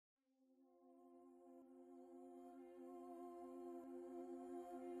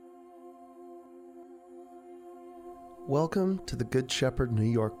Welcome to the Good Shepherd New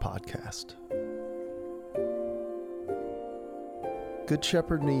York podcast. Good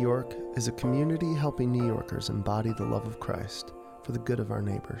Shepherd New York is a community helping New Yorkers embody the love of Christ for the good of our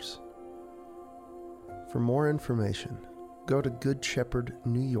neighbors. For more information, go to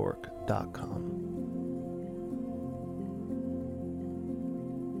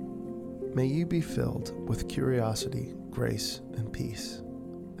goodshepherdnewyork.com. May you be filled with curiosity, grace, and peace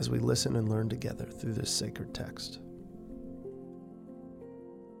as we listen and learn together through this sacred text.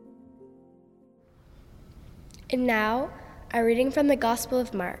 And now, a reading from the Gospel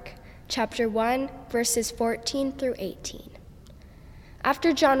of Mark, chapter 1, verses 14 through 18.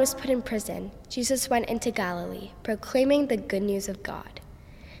 After John was put in prison, Jesus went into Galilee, proclaiming the good news of God.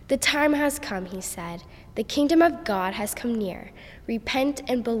 "The time has come," he said. "The kingdom of God has come near. Repent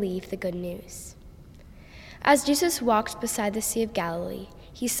and believe the good news." As Jesus walked beside the Sea of Galilee,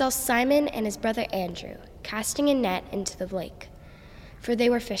 he saw Simon and his brother Andrew casting a net into the lake, for they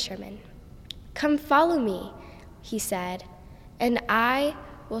were fishermen. "Come follow me," he said, "and I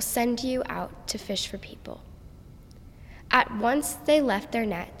will send you out to fish for people." At once they left their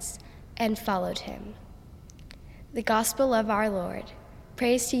nets and followed him. The Gospel of our Lord.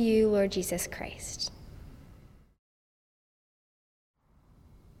 Praise to you, Lord Jesus Christ.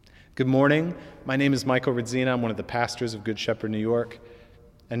 Good morning. My name is Michael Radzina. I'm one of the pastors of Good Shepherd New York.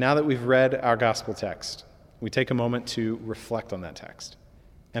 And now that we've read our gospel text, we take a moment to reflect on that text.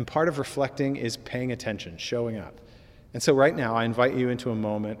 And part of reflecting is paying attention, showing up. And so right now, I invite you into a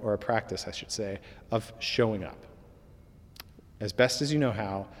moment, or a practice, I should say, of showing up. As best as you know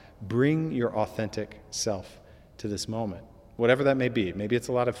how, bring your authentic self to this moment, whatever that may be. Maybe it's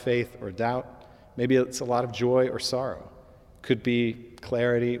a lot of faith or doubt. Maybe it's a lot of joy or sorrow. Could be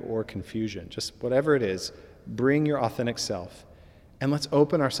clarity or confusion. Just whatever it is, bring your authentic self. And let's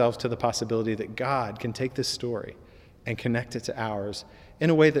open ourselves to the possibility that God can take this story and connect it to ours in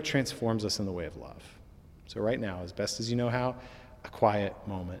a way that transforms us in the way of love. So right now, as best as you know how, a quiet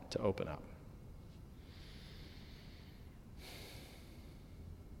moment to open up.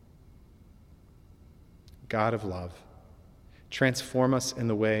 God of love, transform us in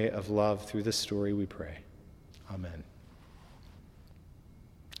the way of love through this story, we pray. Amen.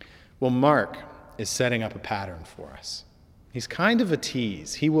 Well, Mark is setting up a pattern for us. He's kind of a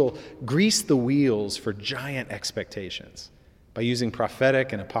tease. He will grease the wheels for giant expectations by using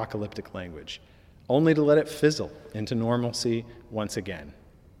prophetic and apocalyptic language, only to let it fizzle into normalcy once again.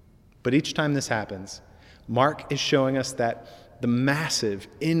 But each time this happens, Mark is showing us that the massive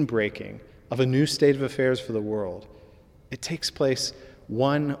inbreaking of a new state of affairs for the world, it takes place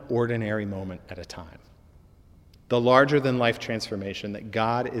one ordinary moment at a time. The larger-than-life transformation that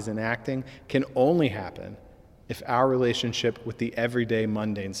God is enacting can only happen if our relationship with the everyday,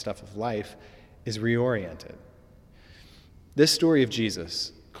 mundane stuff of life is reoriented. This story of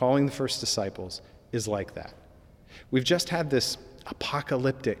Jesus calling the first disciples is like that. We've just had this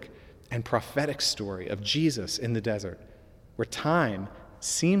apocalyptic and prophetic story of Jesus in the desert, where time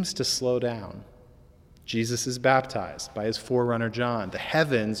seems to slow down. Jesus is baptized by his forerunner John. The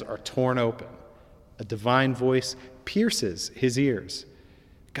heavens are torn open. A divine voice pierces his ears.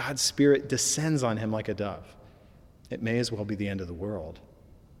 God's Spirit descends on him like a dove. It may as well be the end of the world.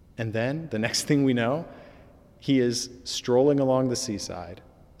 And then, the next thing we know, he is strolling along the seaside,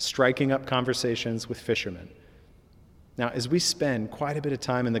 striking up conversations with fishermen. Now, as we spend quite a bit of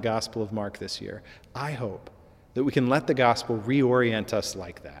time in the Gospel of Mark this year, I hope that we can let the Gospel reorient us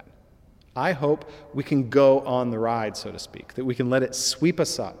like that. I hope we can go on the ride, so to speak, that we can let it sweep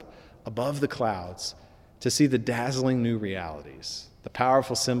us up above the clouds to see the dazzling new realities, the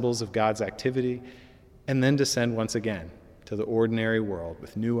powerful symbols of God's activity, and then descend once again to the ordinary world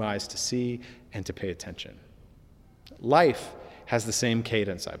with new eyes to see and to pay attention. Life has the same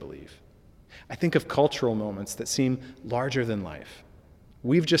cadence, I believe. I think of cultural moments that seem larger than life.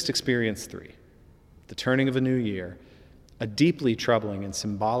 We've just experienced three: the turning of a new year, a deeply troubling and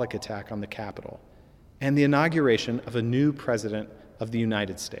symbolic attack on the Capitol, and the inauguration of a new president of the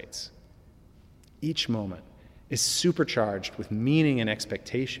United States. Each moment is supercharged with meaning and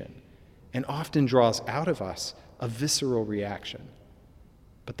expectation, and often draws out of us a visceral reaction.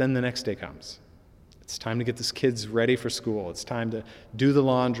 But then the next day comes. It's time to get the kids ready for school. It's time to do the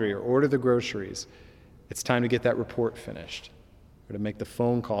laundry or order the groceries. It's time to get that report finished or to make the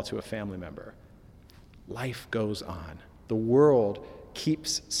phone call to a family member. Life goes on. The world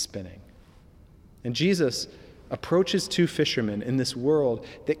keeps spinning. And Jesus approaches two fishermen in this world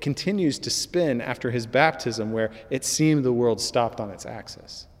that continues to spin after his baptism, where it seemed the world stopped on its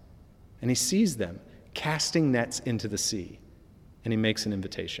axis. And he sees them casting nets into the sea, and he makes an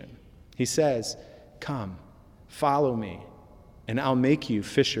invitation. He says, "Come, Follow me, and I'll make you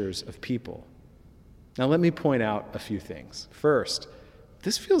fishers of people. Now let me point out a few things. First,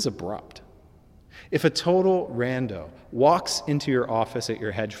 this feels abrupt. If a total rando walks into your office at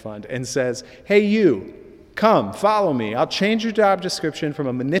your hedge fund and says, hey you, come, follow me, I'll change your job description from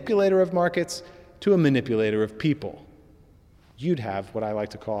a manipulator of markets to a manipulator of people, you'd have what I like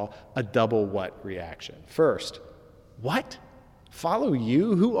to call a double what reaction. First, what? Follow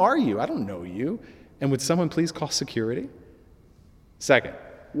you? Who are you? I don't know you. And would someone please call security? Second,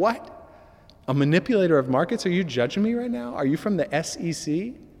 what? A manipulator of markets? Are you judging me right now? Are you from the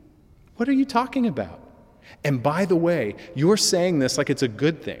SEC? What are you talking about? And by the way, you're saying this like it's a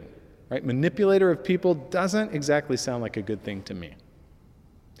good thing, right? Manipulator of people doesn't exactly sound like a good thing to me.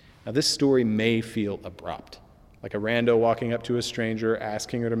 Now, this story may feel abrupt, like a rando walking up to a stranger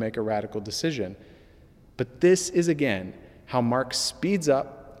asking her to make a radical decision. But this is, again, how Mark speeds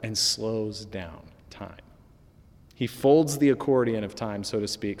up and slows down time. He folds the accordion of time, so to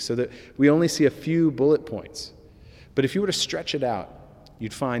speak, so that we only see a few bullet points. But if you were to stretch it out,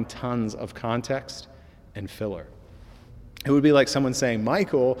 you'd find tons of context and filler. It would be like someone saying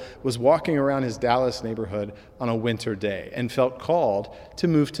Michael was walking around his Dallas neighborhood on a winter day and felt called to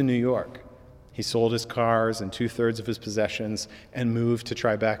move to New York. He sold his cars and 2/3 of his possessions and moved to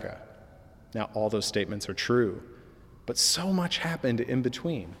Tribeca. Now, all those statements are true, but so much happened in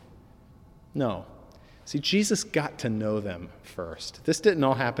between. No. See, Jesus got to know them first. This didn't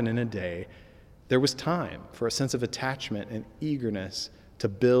all happen in a day. There was time for a sense of attachment and eagerness to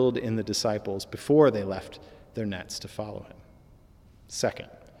build in the disciples before they left their nets to follow him. Second,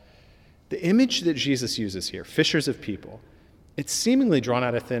 the image that Jesus uses here, fishers of people, it's seemingly drawn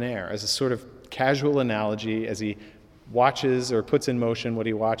out of thin air as a sort of casual analogy as he watches or puts in motion what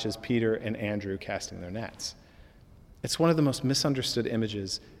he watches Peter and Andrew casting their nets. It's one of the most misunderstood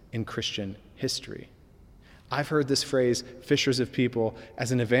images in Christian history. I've heard this phrase, fishers of people,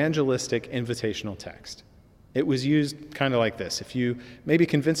 as an evangelistic invitational text. It was used kind of like this. If you maybe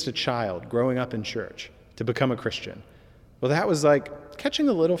convinced a child growing up in church to become a Christian, well, that was like catching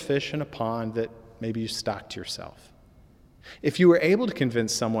a little fish in a pond that maybe you stocked yourself. If you were able to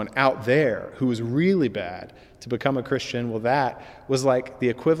convince someone out there who was really bad to become a Christian, well, that was like the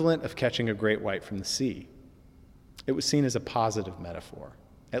equivalent of catching a great white from the sea. It was seen as a positive metaphor,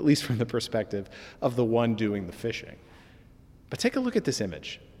 at least from the perspective of the one doing the fishing. But take a look at this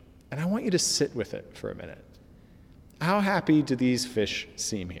image, and I want you to sit with it for a minute. How happy do these fish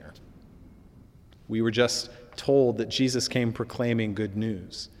seem here? We were just told that Jesus came proclaiming good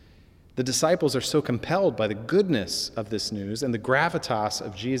news. The disciples are so compelled by the goodness of this news and the gravitas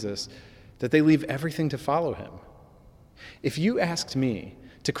of Jesus that they leave everything to follow him. If you asked me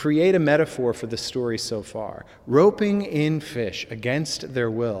to create a metaphor for the story so far, roping in fish against their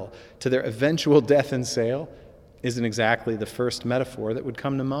will to their eventual death and sale isn't exactly the first metaphor that would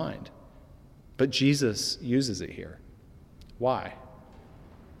come to mind. But Jesus uses it here. Why?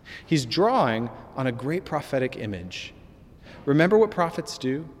 He's drawing on a great prophetic image. Remember what prophets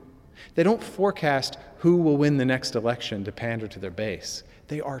do? They don't forecast who will win the next election to pander to their base.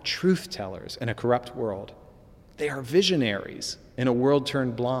 They are truth tellers in a corrupt world. They are visionaries in a world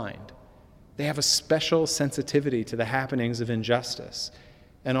turned blind. They have a special sensitivity to the happenings of injustice.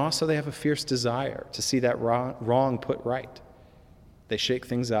 And also they have a fierce desire to see that wrong put right. They shake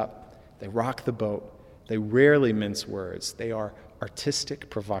things up. They rock the boat. They rarely mince words. They are artistic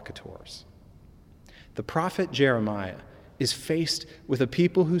provocateurs. The prophet Jeremiah is faced with a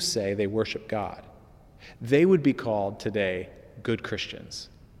people who say they worship God. They would be called today good Christians,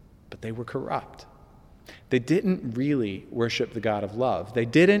 but they were corrupt. They didn't really worship the God of love. They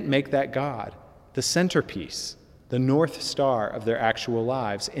didn't make that God the centerpiece, the North Star of their actual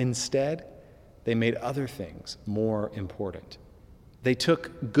lives. Instead, they made other things more important. They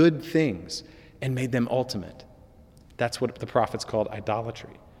took good things and made them ultimate. That's what the prophets called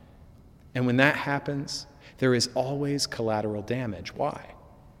idolatry. And when that happens, there is always collateral damage. Why?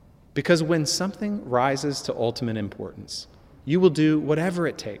 Because when something rises to ultimate importance, you will do whatever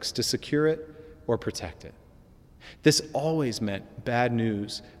it takes to secure it or protect it. This always meant bad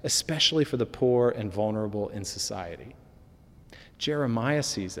news, especially for the poor and vulnerable in society. Jeremiah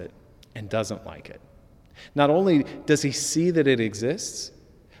sees it and doesn't like it. Not only does he see that it exists,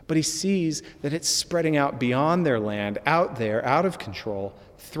 but he sees that it's spreading out beyond their land, out there, out of control,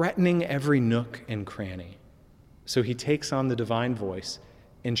 threatening every nook and cranny. So he takes on the divine voice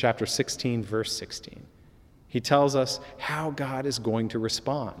in chapter 16, verse 16. He tells us how God is going to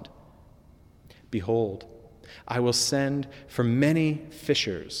respond. Behold, I will send for many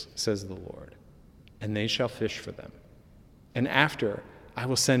fishers, says the Lord, and they shall fish for them. And after I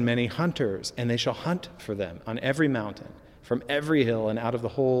will send many hunters, and they shall hunt for them on every mountain, from every hill and out of the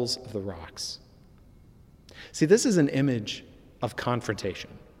holes of the rocks. See, this is an image of confrontation,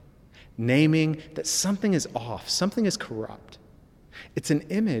 naming that something is off, something is corrupt. It's an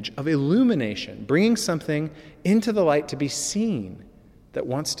image of illumination, bringing something into the light to be seen that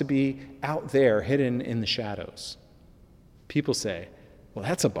wants to be out there, hidden in the shadows. People say, well,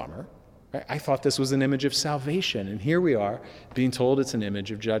 that's a bummer. I thought this was an image of salvation, and here we are being told it's an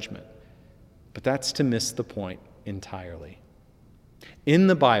image of judgment. But that's to miss the point entirely. In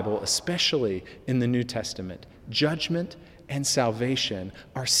the Bible, especially in the New Testament, judgment and salvation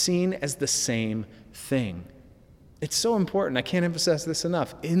are seen as the same thing. It's so important. I can't emphasize this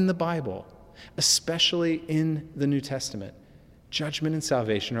enough. In the Bible, especially in the New Testament, judgment and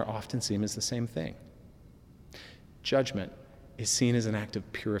salvation are often seen as the same thing. Judgment is seen as an act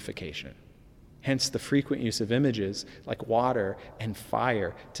of purification. Hence the frequent use of images like water and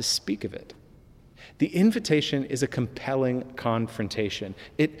fire to speak of it. The invitation is a compelling confrontation.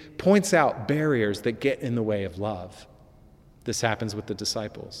 It points out barriers that get in the way of love. This happens with the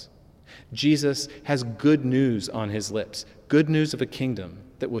disciples. Jesus has good news on his lips, good news of a kingdom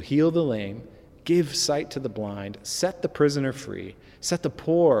that will heal the lame, give sight to the blind, set the prisoner free, set the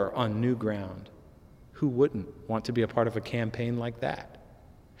poor on new ground. Who wouldn't want to be a part of a campaign like that?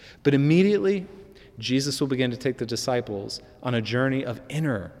 But immediately, Jesus will begin to take the disciples on a journey of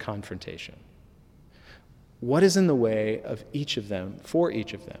inner confrontation. What is in the way of each of them, for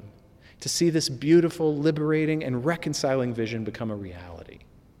each of them, to see this beautiful, liberating, and reconciling vision become a reality?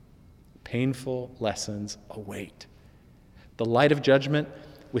 Painful lessons await. The light of judgment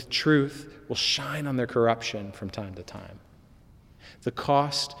with truth will shine on their corruption from time to time. The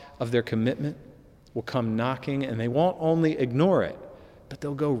cost of their commitment will come knocking, and they won't only ignore it, but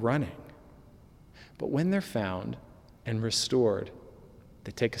they'll go running. But when they're found and restored,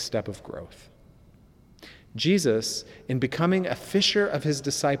 they take a step of growth. Jesus, in becoming a fisher of his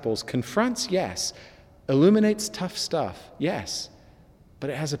disciples, confronts, yes, illuminates tough stuff, yes, but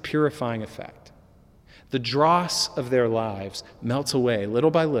it has a purifying effect. The dross of their lives melts away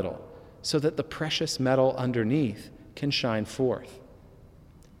little by little so that the precious metal underneath can shine forth.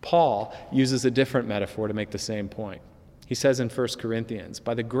 Paul uses a different metaphor to make the same point. He says in 1 Corinthians,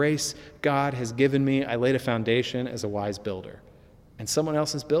 "By the grace God has given me, I laid a foundation as a wise builder, and someone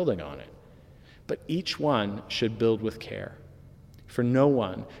else is building on it. But each one should build with care. For no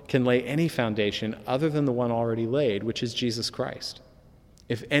one can lay any foundation other than the one already laid, which is Jesus Christ.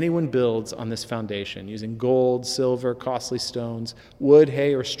 If anyone builds on this foundation using gold, silver, costly stones, wood,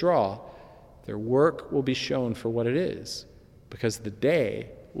 hay, or straw, their work will be shown for what it is, because the day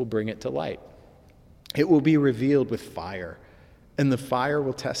will bring it to light. It will be revealed with fire, and the fire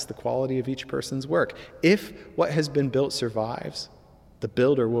will test the quality of each person's work. If what has been built survives, the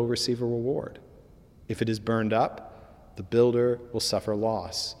builder will receive a reward. If it is burned up, the builder will suffer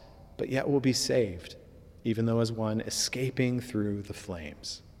loss, but yet will be saved, even though as one escaping through the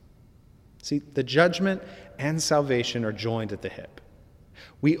flames." See, the judgment and salvation are joined at the hip.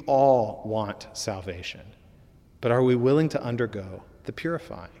 We all want salvation, but are we willing to undergo the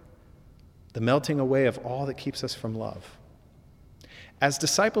purifying, the melting away of all that keeps us from love? As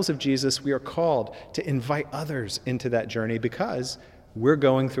disciples of Jesus, we are called to invite others into that journey because we're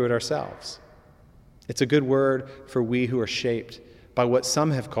going through it ourselves. It's a good word for we who are shaped by what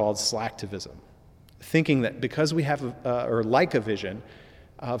some have called slacktivism, thinking that because we have or like a vision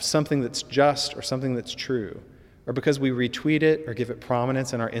of something that's just or something that's true, or because we retweet it or give it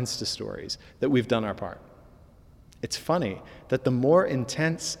prominence in our Insta stories, that we've done our part. It's funny that the more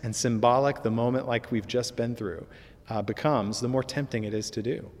intense and symbolic the moment like we've just been through becomes, the more tempting it is to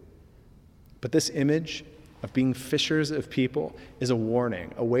do. But this image of being fishers of people is a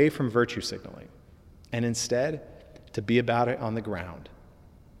warning away from virtue signaling, and instead to be about it on the ground.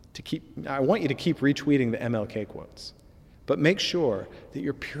 I want you to keep retweeting the MLK quotes, but make sure that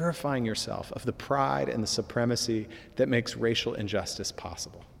you're purifying yourself of the pride and the supremacy that makes racial injustice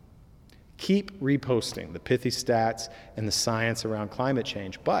possible. Keep reposting the pithy stats and the science around climate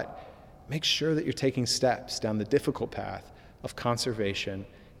change, but make sure that you're taking steps down the difficult path of conservation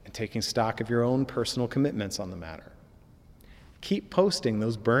and taking stock of your own personal commitments on the matter. Keep posting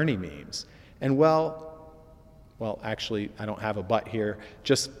those Bernie memes, and well, actually, I don't have a but here.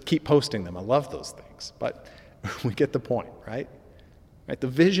 Just keep posting them. I love those things, but we get the point, right? The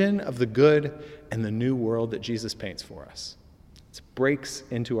vision of the good and the new world that Jesus paints for us. It breaks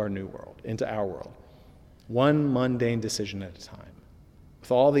into our new world, into our world, one mundane decision at a time,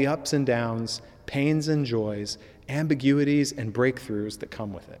 with all the ups and downs, pains and joys, ambiguities and breakthroughs that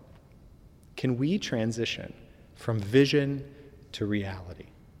come with it. Can we transition from vision to reality.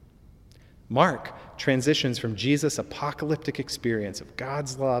 Mark transitions from Jesus' apocalyptic experience of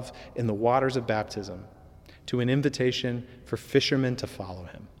God's love in the waters of baptism to an invitation for fishermen to follow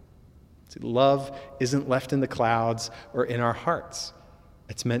him. See, love isn't left in the clouds or in our hearts.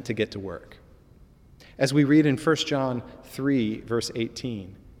 It's meant to get to work. As we read in 1 John 3, verse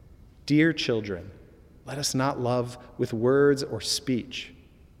 18, "Dear children, let us not love with words or speech,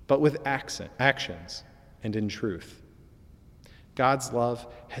 but with actions and in truth." God's love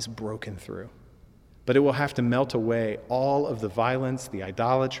has broken through, but it will have to melt away all of the violence, the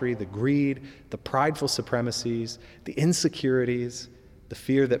idolatry, the greed, the prideful supremacies, the insecurities, the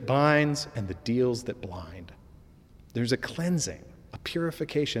fear that binds, and the deals that blind. There's a cleansing, a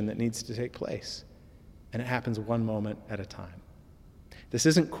purification that needs to take place, and it happens one moment at a time. This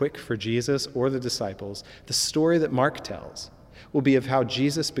isn't quick for Jesus or the disciples. The story that Mark tells will be of how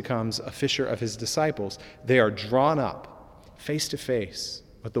Jesus becomes a fisher of his disciples. They are drawn up face to face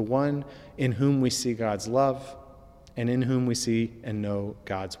with the one in whom we see God's love and in whom we see and know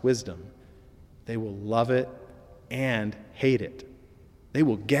God's wisdom. They will love it and hate it. They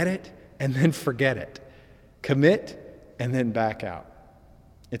will get it and then forget it, commit and then back out.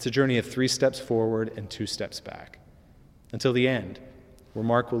 It's a journey of 3 steps forward and 2 steps back, until the end, where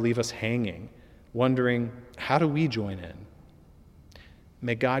Mark will leave us hanging, wondering, how do we join in?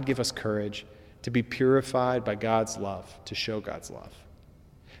 May God give us courage to be purified by God's love, to show God's love.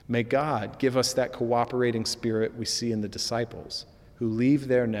 May God give us that cooperating spirit we see in the disciples who leave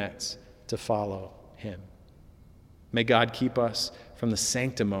their nets to follow him. May God keep us from the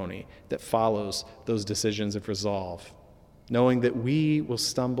sanctimony that follows those decisions of resolve, knowing that we will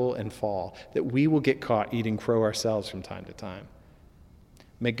stumble and fall, that we will get caught eating crow ourselves from time to time.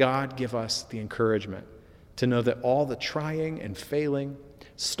 May God give us the encouragement to know that all the trying and failing,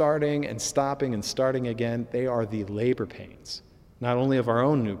 starting and stopping and starting again, they are the labor pains, not only of our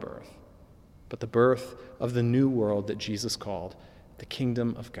own new birth, but the birth of the new world that Jesus called the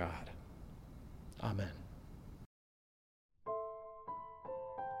kingdom of God. Amen.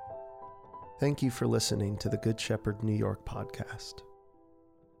 Thank you for listening to the Good Shepherd New York podcast.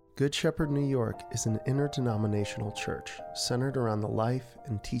 Good Shepherd New York is an interdenominational church centered around the life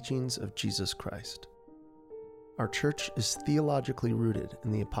and teachings of Jesus Christ. Our church is theologically rooted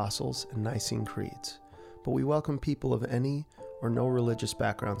in the Apostles' and Nicene Creeds, but we welcome people of any or no religious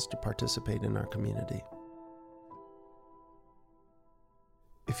backgrounds to participate in our community.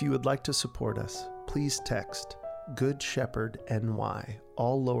 If you would like to support us, please text Good Shepherd NY,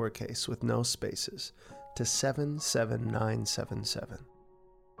 all lowercase with no spaces, to 77977.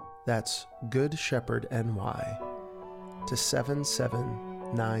 That's Good Shepherd NY to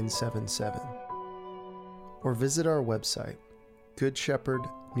 77977. Or visit our website,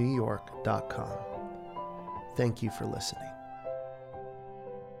 goodshepherdnewyork.com. Thank you for listening.